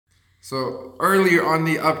So earlier on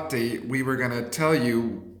the update, we were gonna tell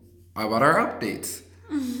you about our updates,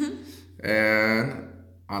 and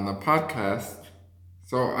on the podcast.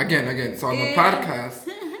 So on the Yeah. podcast,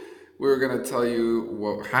 we were gonna tell you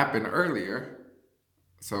what happened earlier.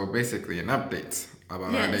 So basically, an update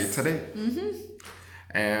about our day Yes. today,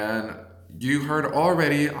 and you heard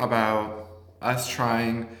already about us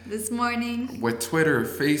trying This morning. with Twitter,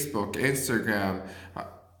 Facebook, Instagram,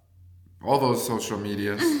 all those social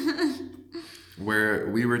medias. Where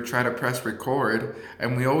we would try to press record,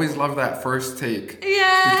 and we always love that first take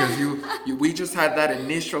Yeah. because we just had that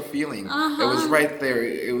initial feeling. It was right there.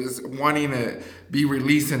 It was wanting to be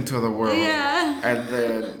released into the world, Yeah. and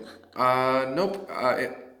then nope,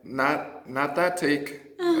 not that take.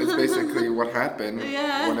 It's basically what happened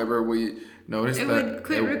Yeah. whenever we noticed It that would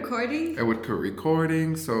quit recording. it would quit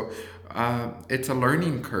recording. So it's a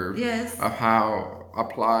learning curve Yes. of how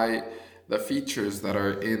apply the features that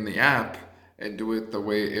are in the app and do it the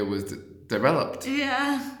way it was developed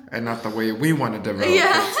Yeah. and not the way we want to develop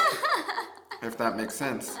Yeah. it, if that makes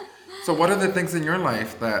sense. So what are the things in your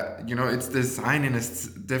life that, it's designed in a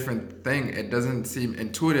different thing? It doesn't seem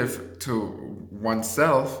intuitive to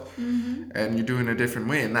oneself, and you do it in a different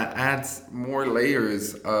way, and that adds more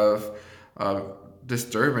layers of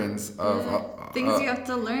disturbance of Things you have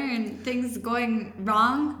to learn. Things going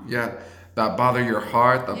wrong. yeah, that bother your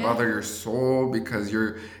heart, that Yeah. bother your soul because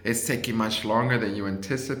it's taking much longer than you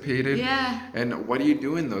anticipated. Yeah. And what do you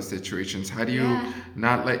do in those situations? How do you Yeah.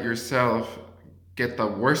 not let yourself get the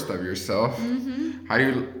worst of yourself? How do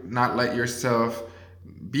you not let yourself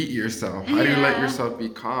beat yourself? How do you let Yeah. yourself be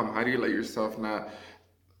calm? How do you let yourself not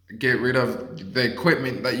get rid of the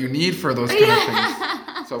equipment that you need for those kind of things?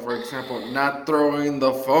 So, for example, not throwing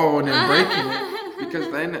the phone and breaking it, because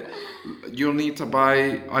then you'll need to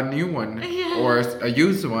buy a new one or a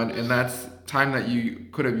used one, and that's time that you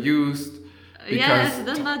could have used Yes. because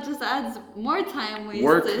Then that just adds more time wasted.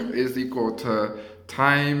 work is equal to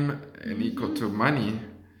time and equal to money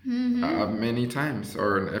many times,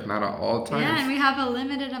 or if not all times. Yeah, and we have a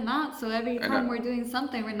limited amount, so every And, time we're doing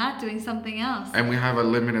something, we're not doing something else. And we have a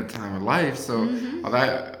limited time of life, so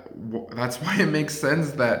that's why it makes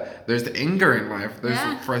sense that there's anger in life, there's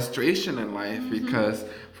Yeah. frustration in life, because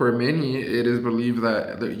for many it is believed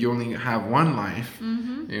that you only have one life,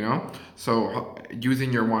 so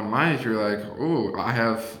using your one life, you're like, oh, I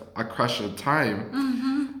have a crush of time.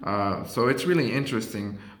 So it's really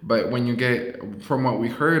interesting. But when you get, from what we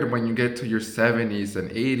heard, when you get to your 70s and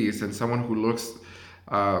 80s, and someone who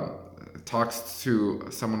talks to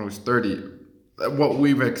someone who's 30, what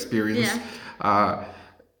we've experienced,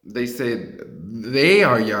 they say they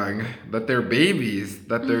are young, that they're babies,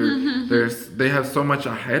 that they have so much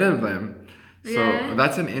ahead of them. So Yeah.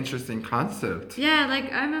 that's an interesting concept. Yeah,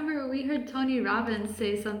 like I remember we heard Tony Robbins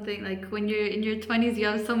say something like when you're in your 20s, you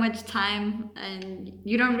have so much time and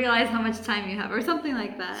you don't realize how much time you have, or something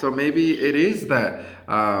like that. So maybe it is that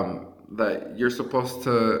you're supposed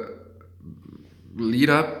to lead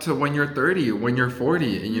up to when you're 30, when you're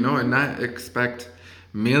 40, and and not expect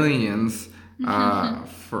millions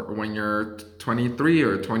for when you're 23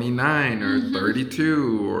 or 29 or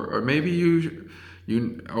 32, or maybe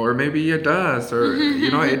or maybe it does, or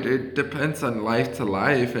it depends on life to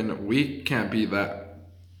life, and we can't be that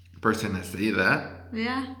person to say that.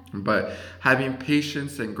 Yeah. But having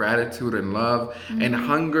patience and gratitude and love and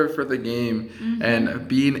hunger for the game, and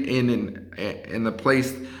being in the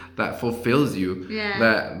place that fulfills you,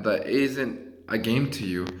 Yeah. that isn't a game to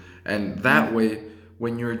you, and that way,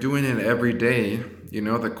 when you're doing it every day,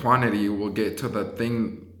 the quantity will get to the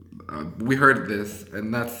thing. We heard this,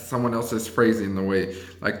 and that's someone else's phrasing, the way,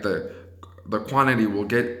 like the quantity will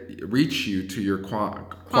reach you to your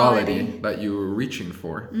quality that you were reaching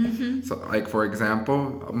for. So, like, for example,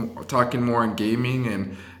 talking more in gaming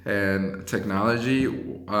and technology,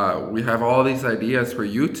 we have all these ideas for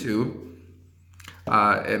YouTube,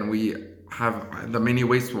 and we have the many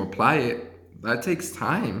ways to apply it. That takes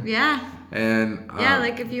time. Yeah. And Yeah,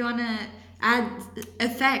 like if you want to add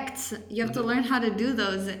effects, you have to learn how to do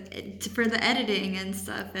those for the editing and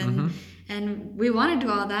stuff, and we want to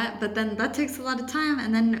do all that, but then that takes a lot of time,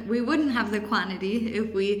 and then we wouldn't have the quantity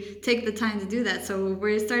if we take the time to do that. So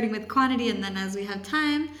we're starting with quantity, and then as we have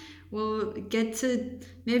time, we'll get to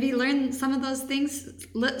maybe learn some of those things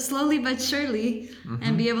slowly but surely,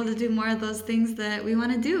 and be able to do more of those things that we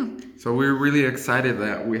want to do. So we're really excited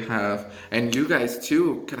that we have, and you guys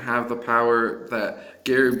too can have the power that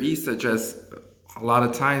Gary Vee suggests a lot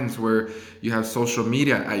of times, where you have social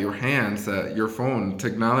media at your hands, at your phone,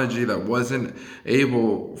 technology that wasn't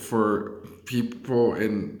able for people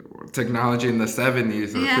in technology in the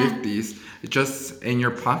 70s or Yeah. 50s, just in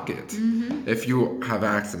your pocket, if you have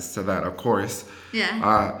access to that, of course.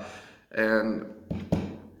 Yeah. And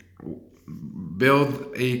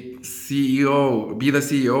build a CEO, be the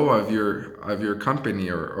CEO of your company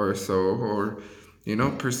or so, or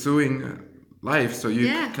pursuing life so you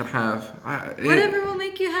Yeah. can have Whatever will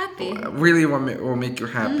make you happy. really will make you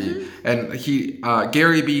happy. And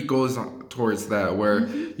Gary B goes towards that, where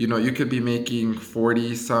you could be making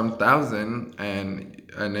 40 some thousand and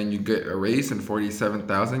then you get a raise in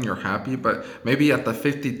 47,000, you're happy, but maybe at the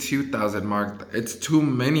 52,000 mark it's too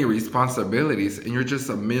many responsibilities and you're just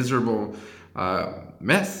a miserable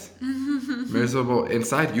mess. Miserable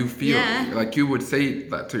inside. You feel like you would say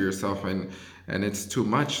that to yourself, and it's too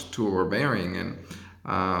much, too overbearing. And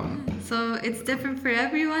so it's different for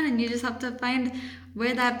everyone, and you just have to find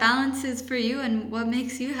where that balance is for you and what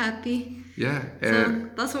makes you happy. Yeah, and so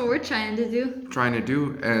that's what we're trying to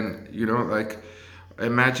do. And like,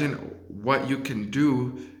 imagine what you can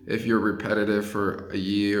do if you're repetitive for a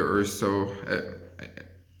year or so,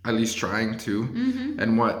 at least trying to,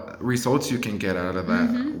 and what results you can get out of that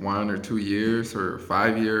 1 or 2 years or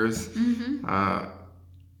 5 years.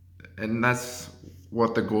 And that's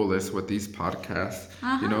what the goal is with these podcasts.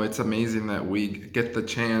 It's amazing that we get the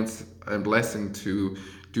chance and blessing to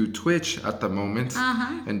do Twitch at the moment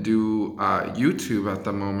and do YouTube at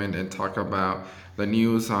the moment and talk about the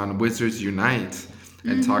news on Wizards Unite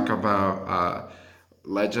and talk about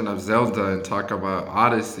Legend of Zelda and talk about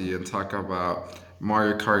Odyssey and talk about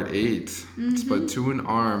Mario Kart 8, Splatoon,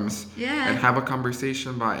 ARMS, and have a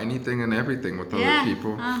conversation about anything and everything with other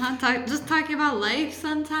people. Just talking about life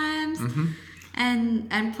sometimes,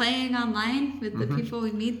 and playing online with the people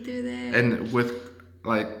we meet through there. And with,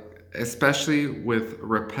 like, especially with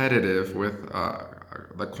repetitive, with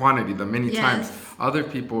the quantity, the many times, other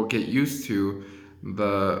people get used to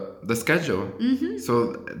the schedule.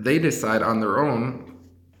 So they decide on their own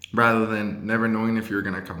rather than never knowing if you're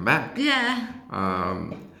going to come back.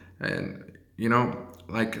 And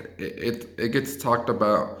like it gets talked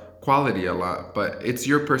about quality a lot, but it's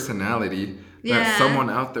your personality that someone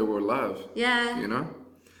out there will love.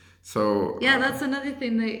 So that's another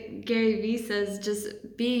thing that Gary Vee says,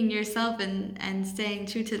 just being yourself and staying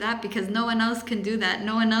true to that, because no one else can do that.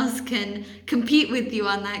 No one else can compete with you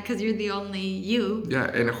on that because you're the only you.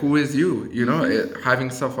 And who is you?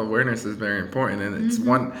 Having self-awareness is very important, and it's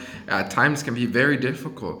one at times can be very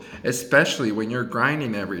difficult, especially when you're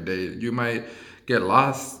grinding every day. You might get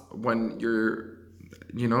lost when you're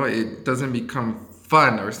it doesn't become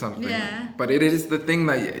fun or something, but it is the thing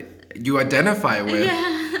that you identify with.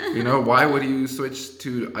 Why would you switch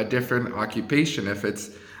to a different occupation if it's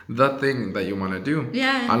the thing that you want to do?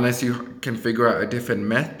 Unless you can figure out a different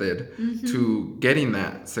method to getting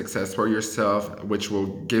that success for yourself, which will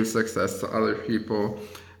give success to other people.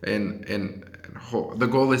 And the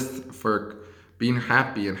goal is for being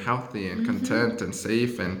happy and healthy and content and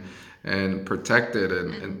safe and protected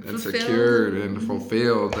and secured and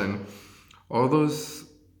fulfilled and all those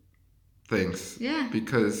things.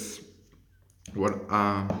 Because we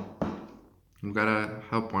gotta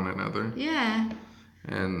help one another.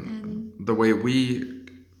 And the way we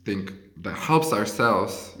think that helps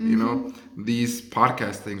ourselves, these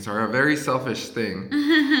podcast things are a very selfish thing.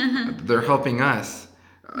 They're helping us.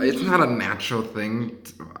 It's not a natural thing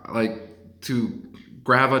to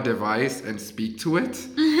grab a device and speak to it.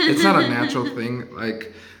 It's not a natural thing.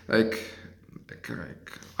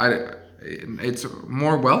 It's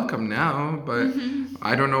more welcome now, but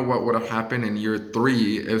I don't know what would have happened in year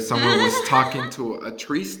 3 if someone was talking to a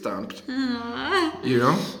tree stump. Would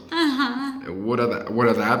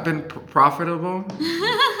have that been profitable?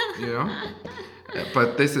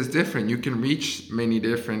 But this is different. You can reach many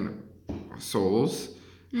different souls,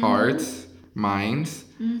 hearts, minds,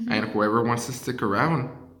 and whoever wants to stick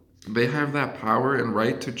around, they have that power and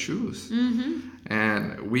right to choose.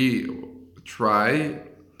 And we try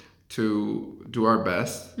to do our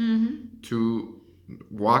best to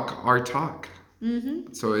walk our talk.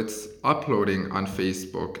 So it's uploading on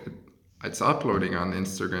Facebook, it's uploading on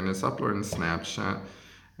Instagram, it's uploading on Snapchat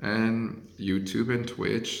and YouTube and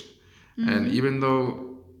Twitch. And even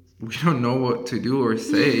though we don't know what to do or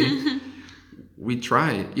say, we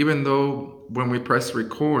try. Even though when we press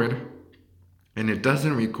record and it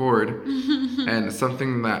doesn't record, and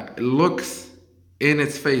something that looks in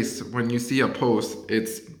its face when you see a post,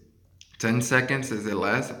 it's 10 seconds, is it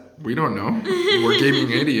less? We don't know. We're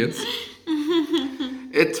gaming idiots.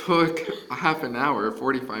 It took a half an hour,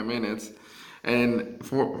 45 minutes, And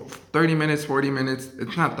for 30 minutes, 40 minutes,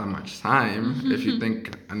 it's not that much time if you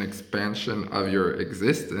think an expansion of your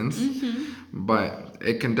existence. But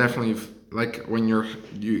it can definitely, like when your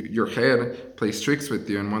head plays tricks with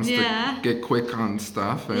you and wants to get quick on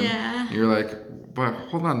stuff. And you're like, but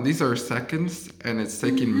hold on, these are seconds and it's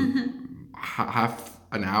taking half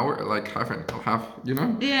an hour, like half, you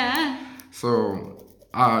know? Yeah. So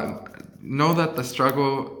know that the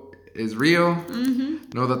struggle is real.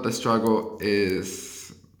 Know that the struggle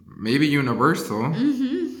is maybe universal.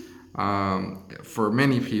 For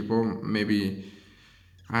many people, maybe,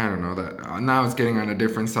 I don't know, that now it's getting on a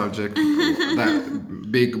different subject. That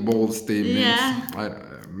big bold statement,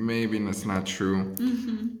 maybe that's not true.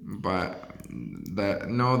 But that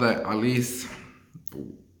know that at least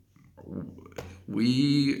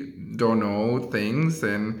we don't know things,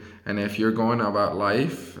 and if you're going about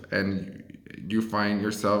life and you find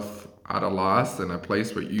yourself at a loss in a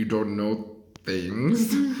place where you don't know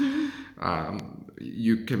things,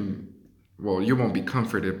 you can, well, you won't be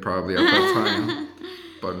comforted probably at that time,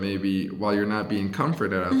 but maybe while you're not being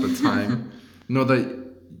comforted at the time, know that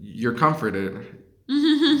you're comforted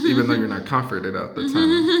even though you're not comforted at the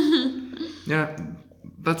time. Yeah,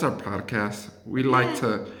 that's our podcast. We like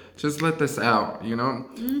to just let this out, you know,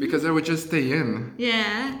 because it would just stay in.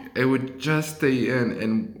 Yeah. It would just stay in,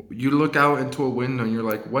 and you look out into a window and you're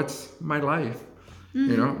like, what's my life?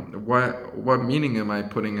 You know, what meaning am I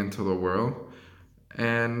putting into the world?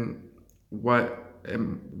 And what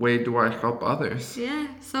way do I help others? Yeah.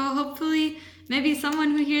 So hopefully maybe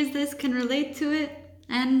someone who hears this can relate to it,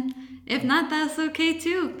 and if not, that's okay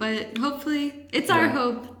too. But hopefully, it's our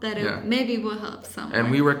hope that it maybe will help someone.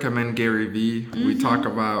 And we recommend Gary Vee. We talk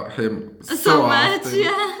about him so much. often.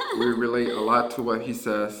 Yeah. We relate a lot to what he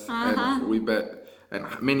says, and we bet, and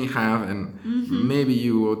many have, and maybe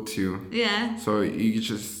you will too. Yeah. So you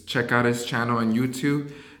just check out his channel on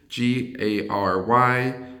YouTube, Gary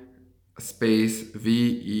space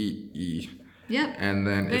VEE. Yep. And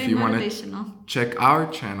then Very if you want motivational. to check our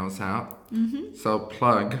channels out, so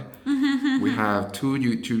plug. We have 2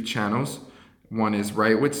 YouTube channels. One is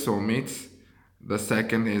Right with Soulmates. The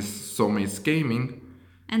second is Soulmates Gaming.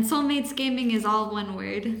 And Soulmates Gaming is all one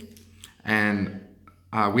word. And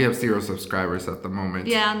we have 0 subscribers at the moment.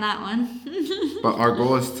 Yeah, on that one. But our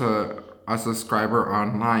goal is to a subscriber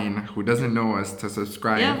online who doesn't know us to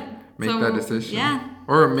subscribe. Make that decision. Yeah.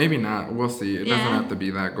 Or maybe not. We'll see. It doesn't have to be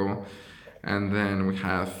that goal. And then we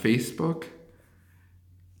have Facebook,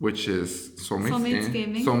 which is Soulmates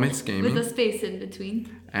Gaming. Soulmates Gaming. With a space in between.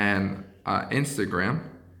 And Instagram,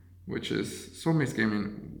 which is Soulmates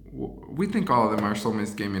Gaming. We think all of them are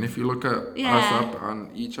Soulmates Gaming. If you look at us up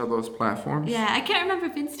on each of those platforms. Yeah, I can't remember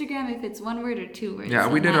if Instagram, if it's 1 word or 2 words. Yeah,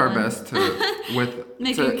 we did our best to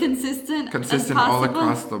make it consistent all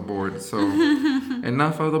across the board. So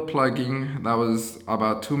enough of the plugging. That was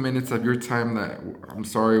about 2 minutes of your time that I'm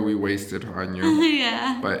sorry we wasted on you.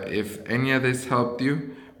 Yeah. But if any of this helped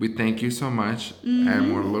you, we thank you so much,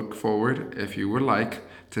 and we'll look forward, if you would like,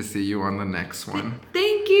 to see you on the next one.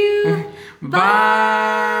 Thank you. Bye.